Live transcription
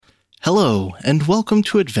Hello, and welcome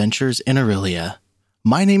to Adventures in Aurelia.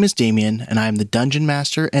 My name is Damien, and I am the Dungeon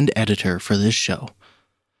Master and Editor for this show.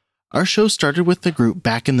 Our show started with the group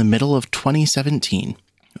back in the middle of 2017.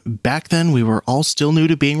 Back then, we were all still new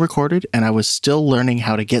to being recorded, and I was still learning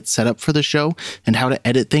how to get set up for the show and how to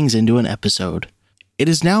edit things into an episode. It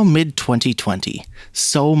is now mid-2020.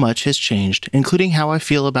 So much has changed, including how I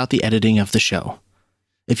feel about the editing of the show.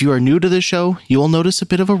 If you are new to the show, you will notice a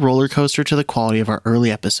bit of a roller coaster to the quality of our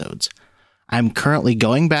early episodes. I'm currently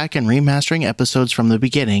going back and remastering episodes from the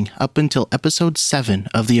beginning up until episode 7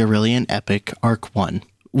 of the Aurelian Epic Arc 1,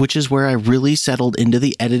 which is where I really settled into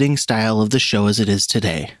the editing style of the show as it is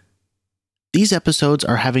today. These episodes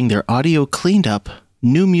are having their audio cleaned up,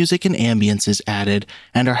 new music and ambiences added,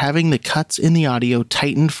 and are having the cuts in the audio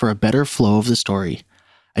tightened for a better flow of the story.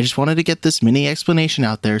 I just wanted to get this mini explanation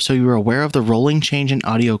out there so you're aware of the rolling change in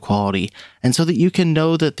audio quality, and so that you can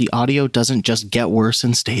know that the audio doesn't just get worse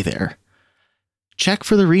and stay there. Check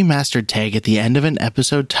for the remastered tag at the end of an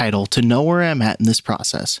episode title to know where I'm at in this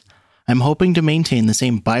process. I'm hoping to maintain the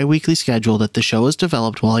same bi-weekly schedule that the show has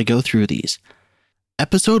developed while I go through these.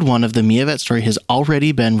 Episode 1 of the Mia Vet story has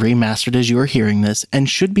already been remastered as you are hearing this, and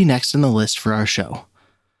should be next in the list for our show.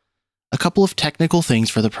 A couple of technical things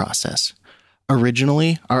for the process.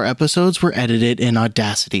 Originally, our episodes were edited in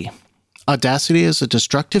Audacity. Audacity is a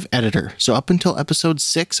destructive editor, so up until episode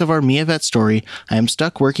 6 of our Mia Vet story, I am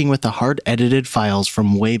stuck working with the hard-edited files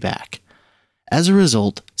from way back. As a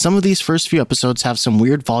result, some of these first few episodes have some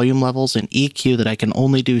weird volume levels and EQ that I can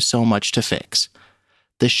only do so much to fix.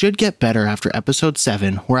 This should get better after episode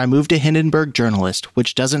 7, where I move to Hindenburg Journalist,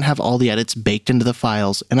 which doesn't have all the edits baked into the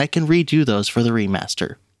files, and I can redo those for the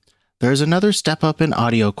remaster. There is another step up in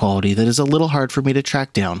audio quality that is a little hard for me to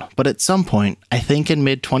track down, but at some point, I think in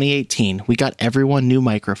mid-2018, we got everyone new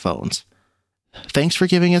microphones. Thanks for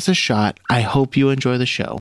giving us a shot. I hope you enjoy the show.